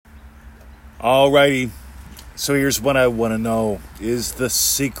Alrighty, so here's what I want to know. Is the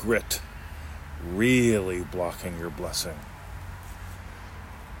secret really blocking your blessing?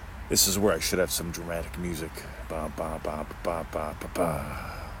 This is where I should have some dramatic music. Ba, ba, ba, ba, ba, ba,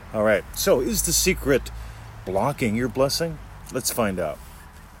 ba. Alright, so is the secret blocking your blessing? Let's find out.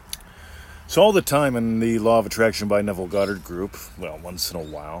 So all the time in the Law of Attraction by Neville Goddard group, well, once in a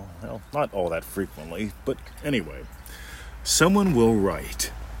while, well, not all that frequently, but anyway, someone will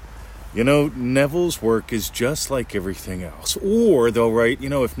write, Neville's work is just like everything else. Or they'll write,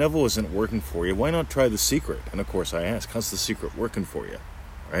 if Neville isn't working for you, why not try The Secret? And of course I ask, how's The Secret working for you?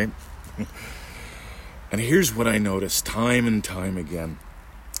 Right? And here's what I notice time and time again.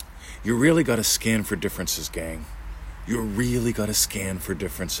 You really got to scan for differences, gang. You really got to scan for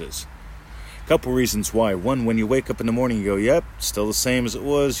differences. A couple reasons why. One, when you wake up in the morning, you go, yep, still the same as it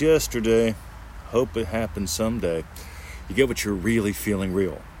was yesterday. Hope it happens someday. You get what you're really feeling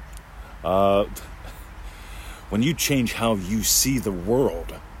real. When you change how you see the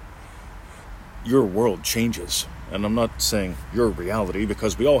world, your world changes. And I'm not saying your reality,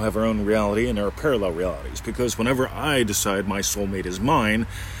 because we all have our own reality and there are parallel realities. Because whenever I decide my soulmate is mine,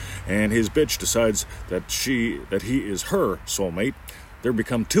 and his bitch decides that he is her soulmate, there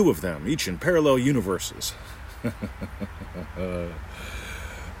become two of them, each in parallel universes.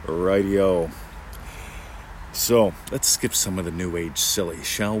 Rightio. So, let's skip some of the New Age silly,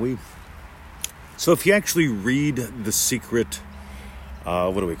 shall we? So if you actually read The Secret,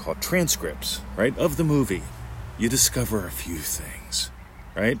 transcripts, right, of the movie, you discover a few things,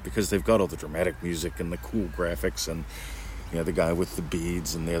 right? Because they've got all the dramatic music and the cool graphics and, the guy with the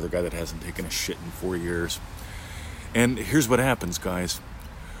beads and the other guy that hasn't taken a shit in 4 years. And here's what happens, guys.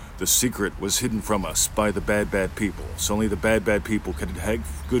 The secret was hidden from us by the bad people. So only the bad people could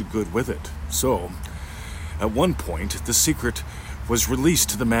have good with it. So, at one point, the secret was released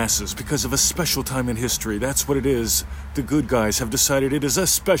to the masses because of a special time in history. That's what it is. The good guys have decided it is a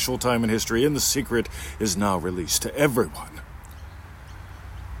special time in history, and the secret is now released to everyone.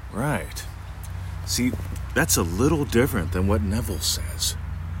 Right. See, that's a little different than what Neville says.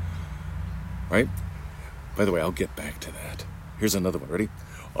 Right? By the way, I'll get back to that. Here's another one. Ready?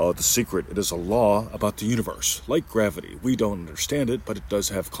 The secret, it is a law about the universe. Like gravity. We don't understand it, but it does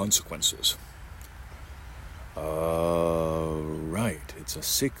have consequences. Right. It's a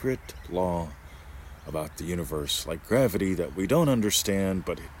secret law about the universe, like gravity, that we don't understand,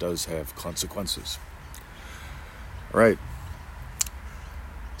 but it does have consequences. Right.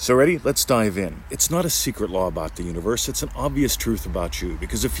 So ready? Let's dive in. It's not a secret law about the universe. It's an obvious truth about you.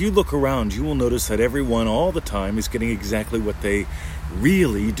 Because if you look around, you will notice that everyone all the time is getting exactly what they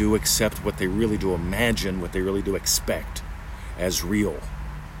really do accept, what they really do imagine, what they really do expect as real.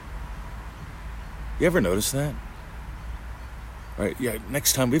 You ever notice that? Right? Yeah,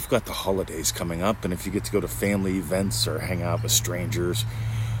 next time we've got the holidays coming up, and if you get to go to family events or hang out with strangers,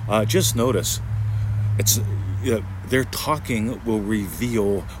 just notice their talking will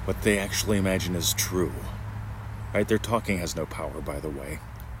reveal what they actually imagine is true. Right? Their talking has no power, by the way.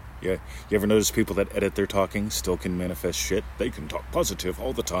 Yeah, you ever notice people that edit their talking still can manifest shit? They can talk positive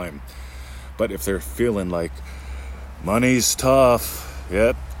all the time. But if they're feeling like money's tough,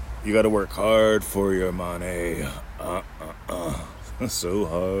 yep, you gotta work hard for your money. So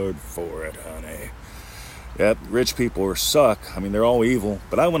hard for it, honey. Yep, rich people suck. I mean, they're all evil,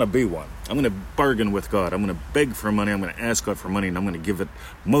 but I want to be one. I'm going to bargain with God. I'm going to beg for money. I'm going to ask God for money, and I'm going to give it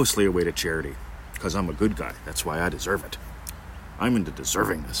mostly away to charity. Because I'm a good guy. That's why I deserve it. I'm into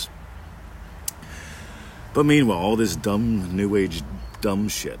deserving this. But meanwhile, all this dumb, new age, dumb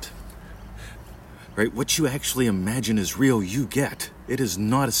shit. Right? What you actually imagine is real, you get. It is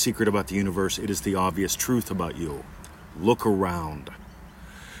not a secret about the universe. It is the obvious truth about you. Look around.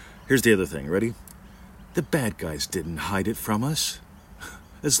 Here's the other thing. Ready? The bad guys didn't hide it from us.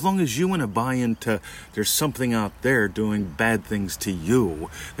 As long as you want to buy into there's something out there doing bad things to you,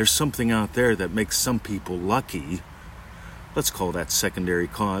 there's something out there that makes some people lucky, let's call that secondary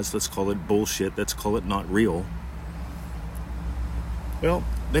cause, let's call it bullshit, let's call it not real. Well,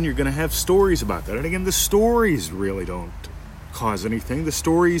 then you're going to have stories about that. And again, the stories really don't cause anything. The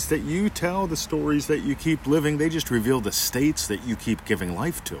stories that you tell, the stories that you keep living, they just reveal the states that you keep giving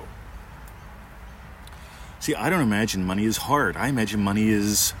life to. See, I don't imagine money is hard. I imagine money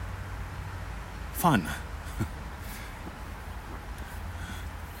is fun.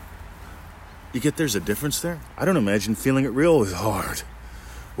 You get there's a difference there? I don't imagine feeling it real is hard.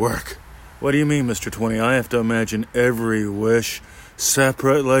 Work. What do you mean, Mr. 20? I have to imagine every wish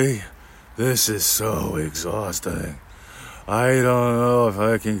separately. This is so exhausting. I don't know if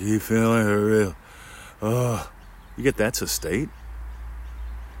I can keep feeling it real. You get that's a state.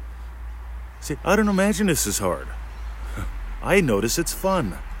 See, I don't imagine this is hard. I notice it's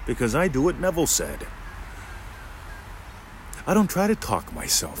fun because I do what Neville said. I don't try to talk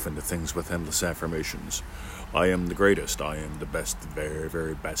myself into things with endless affirmations. I am the greatest. I am the best, the very,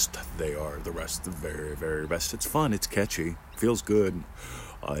 very best. They are the rest, the very, very best. It's fun. It's catchy. Feels good.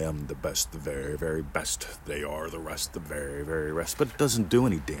 I am the best, the very, very best. They are the rest, the very, very rest. But it doesn't do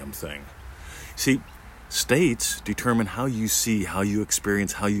any damn thing. See, states determine how you see, how you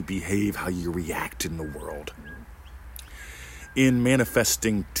experience, how you behave, how you react in the world. In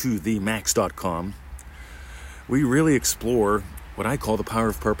manifestingtothemax.com, we really explore what I call the power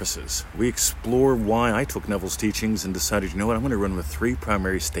of purposes. We explore why I took Neville's teachings and decided, you know what, I'm going to run with 3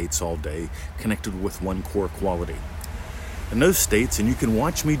 primary states all day, connected with one core quality. And those states, and you can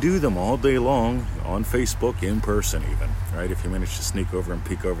watch me do them all day long on Facebook, in person even, right? If you manage to sneak over and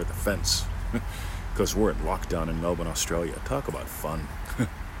peek over the fence. Because we're in lockdown in Melbourne, Australia. Talk about fun.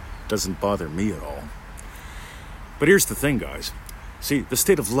 Doesn't bother me at all. But here's the thing, guys. See, the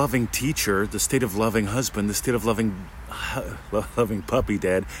state of loving teacher, the state of loving husband, the state of loving puppy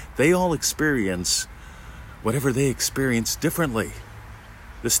dad, they all experience whatever they experience differently.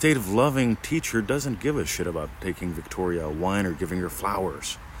 The state of loving teacher doesn't give a shit about taking Victoria a wine or giving her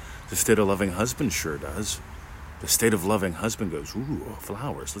flowers. The state of loving husband sure does. The state of loving husband goes, ooh,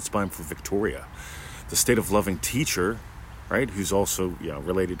 flowers, let's buy them for Victoria. The state of loving teacher, right, who's also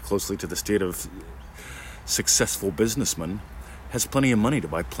related closely to the state of successful businessman, has plenty of money to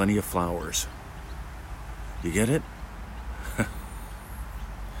buy plenty of flowers. You get it?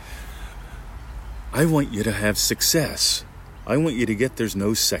 I want you to have success. I want you to get there's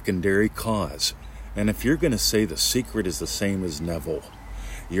no secondary cause. And if you're going to say the secret is the same as Neville,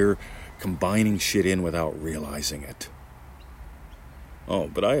 you're combining shit in without realizing it. Oh,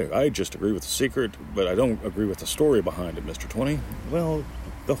 but I just agree with the secret, but I don't agree with the story behind it, Mr. 20. Well,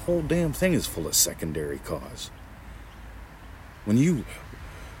 the whole damn thing is full of secondary cause. When you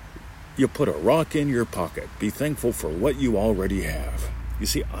put a rock in your pocket, be thankful for what you already have. You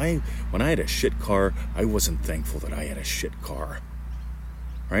see, when I had a shit car, I wasn't thankful that I had a shit car.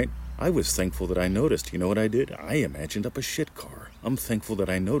 Right? I was thankful that I noticed. You know what I did? I imagined up a shit car. I'm thankful that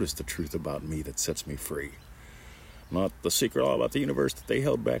I noticed the truth about me that sets me free. Not the secret all about the universe that they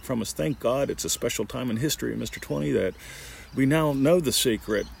held back from us. Thank God it's a special time in history, Mr. 20, that we now know the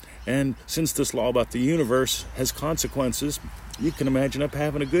secret. And since this law about the universe has consequences, you can imagine up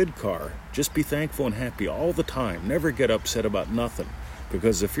having a good car. Just be thankful and happy all the time. Never get upset about nothing.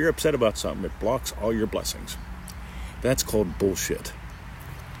 Because if you're upset about something, it blocks all your blessings. That's called bullshit.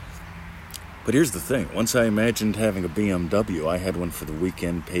 But here's the thing. Once I imagined having a BMW, I had one for the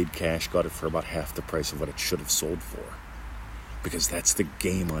weekend, paid cash, got it for about half the price of what it should have sold for. Because that's the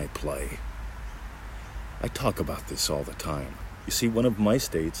game I play. I talk about this all the time. You see, one of my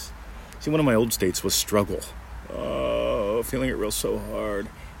old states was struggle. Oh, feeling it real so hard.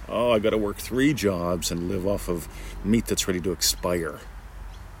 Oh, I got to work 3 jobs and live off of meat that's ready to expire.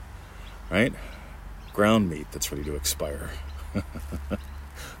 Right? Ground meat that's ready to expire.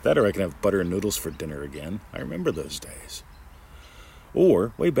 That or I can have butter and noodles for dinner again. I remember those days.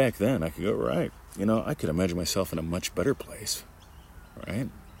 Or, way back then, I could go, right, I could imagine myself in a much better place. Right?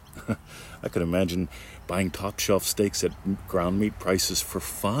 I could imagine buying top shelf steaks at ground meat prices for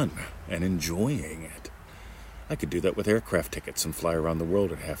fun and enjoying it. I could do that with aircraft tickets and fly around the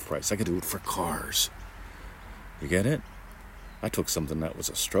world at half price. I could do it for cars. You get it? I took something that was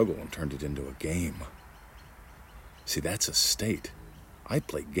a struggle and turned it into a game. See, that's a state. I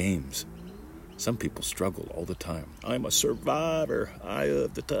play games. Some people struggle all the time. I'm a survivor. Eye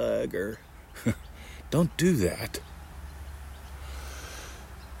of the tiger. Don't do that.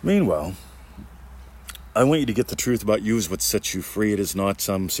 Meanwhile, I want you to get the truth about you is what sets you free. It is not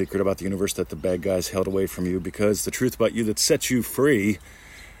some secret about the universe that the bad guys held away from you, because the truth about you that sets you free,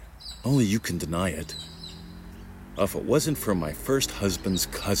 only you can deny it. If it wasn't for my first husband's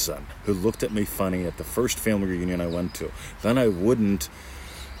cousin, who looked at me funny at the first family reunion I went to, then I wouldn't,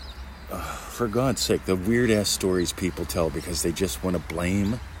 for God's sake, the weird-ass stories people tell because they just want to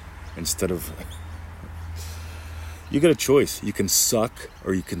blame instead of... You got a choice. You can suck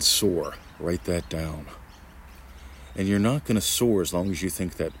or you can soar. Write that down. And you're not going to soar as long as you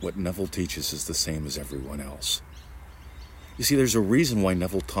think that what Neville teaches is the same as everyone else. You see, there's a reason why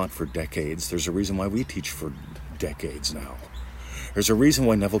Neville taught for decades. There's a reason why we teach for decades now. There's a reason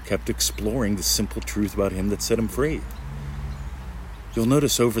why Neville kept exploring the simple truth about him that set him free. You'll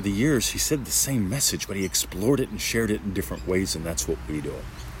notice over the years he said the same message, but he explored it and shared it in different ways, and that's what we do.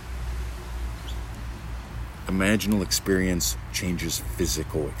 Imaginal experience changes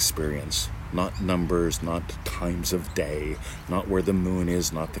physical experience. Not numbers, not times of day, not where the moon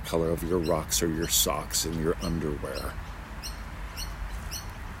is, not the color of your rocks or your socks and your underwear.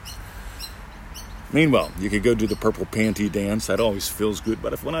 Meanwhile, you could go do the purple panty dance. That always feels good.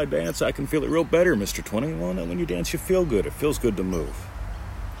 But if when I dance, I can feel it real better, Mr. 20. Well, no, when you dance, you feel good. It feels good to move.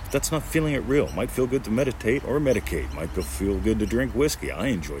 But that's not feeling it real. Might feel good to meditate or medicate. Might feel good to drink whiskey. I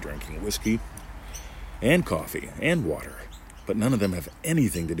enjoy drinking whiskey and coffee and water. But none of them have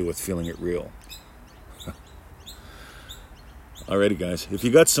anything to do with feeling it real. Alrighty, guys. If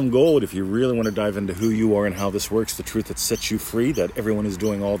you got some gold, if you really want to dive into who you are and how this works, the truth that sets you free, that everyone is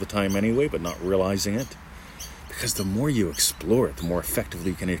doing all the time anyway, but not realizing it. Because the more you explore it, the more effectively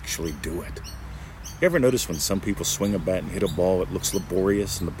you can actually do it. You ever notice when some people swing a bat and hit a ball, it looks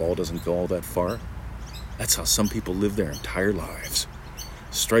laborious and the ball doesn't go all that far? That's how some people live their entire lives.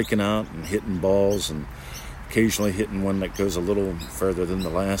 Striking out and hitting balls and occasionally hitting one that goes a little further than the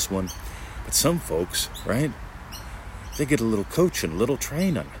last one. But some folks, right, they get a little coaching, a little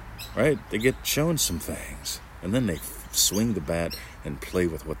training, right? They get shown some things. And then they swing the bat and play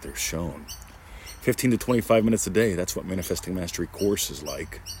with what they're shown. 15 to 25 minutes a day, that's what Manifesting Mastery course is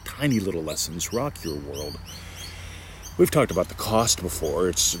like. Tiny little lessons, rock your world. We've talked about the cost before.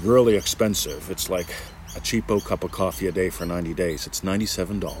 It's really expensive. It's like a cheapo cup of coffee a day for 90 days. It's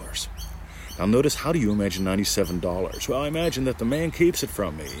 $97. Now notice, how do you imagine $97? Well, I imagine that the man keeps it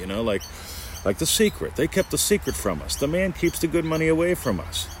from me, like The Secret. They kept the secret from us. The man keeps the good money away from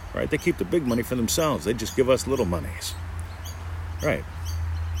us, right? They keep the big money for themselves. They just give us little monies, right?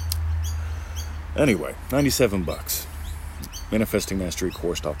 Anyway, $97.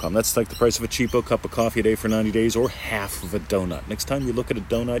 ManifestingMasteryCourse.com. That's like the price of a cheapo cup of coffee a day for 90 days or half of a donut. Next time you look at a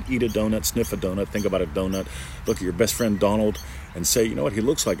donut, eat a donut, sniff a donut, think about a donut, look at your best friend Donald and say, you know what, he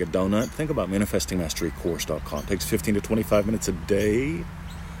looks like a donut. Think about ManifestingMasteryCourse.com. It takes 15 to 25 minutes a day,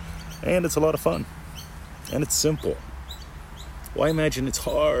 and it's a lot of fun, and it's simple. Why imagine it's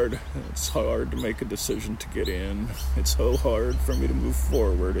hard? It's hard to make a decision to get in. It's so hard for me to move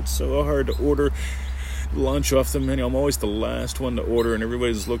forward. It's so hard to order lunch off the menu. I'm always the last one to order, and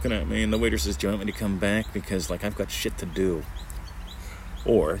everybody's looking at me, and the waiter says, do you want me to come back? Because, I've got shit to do.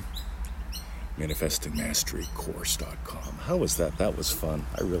 Or ManifestingMasteryCourse.com. How was that? That was fun.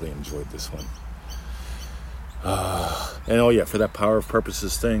 I really enjoyed this one. And oh yeah, for that Power of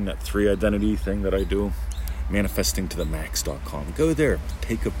Purposes thing, that 3 identity thing that I do, ManifestingToTheMax.com. Go there,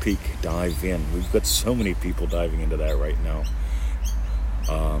 take a peek, dive in. We've got so many people diving into that right now.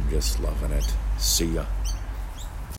 I'm just loving it. See ya.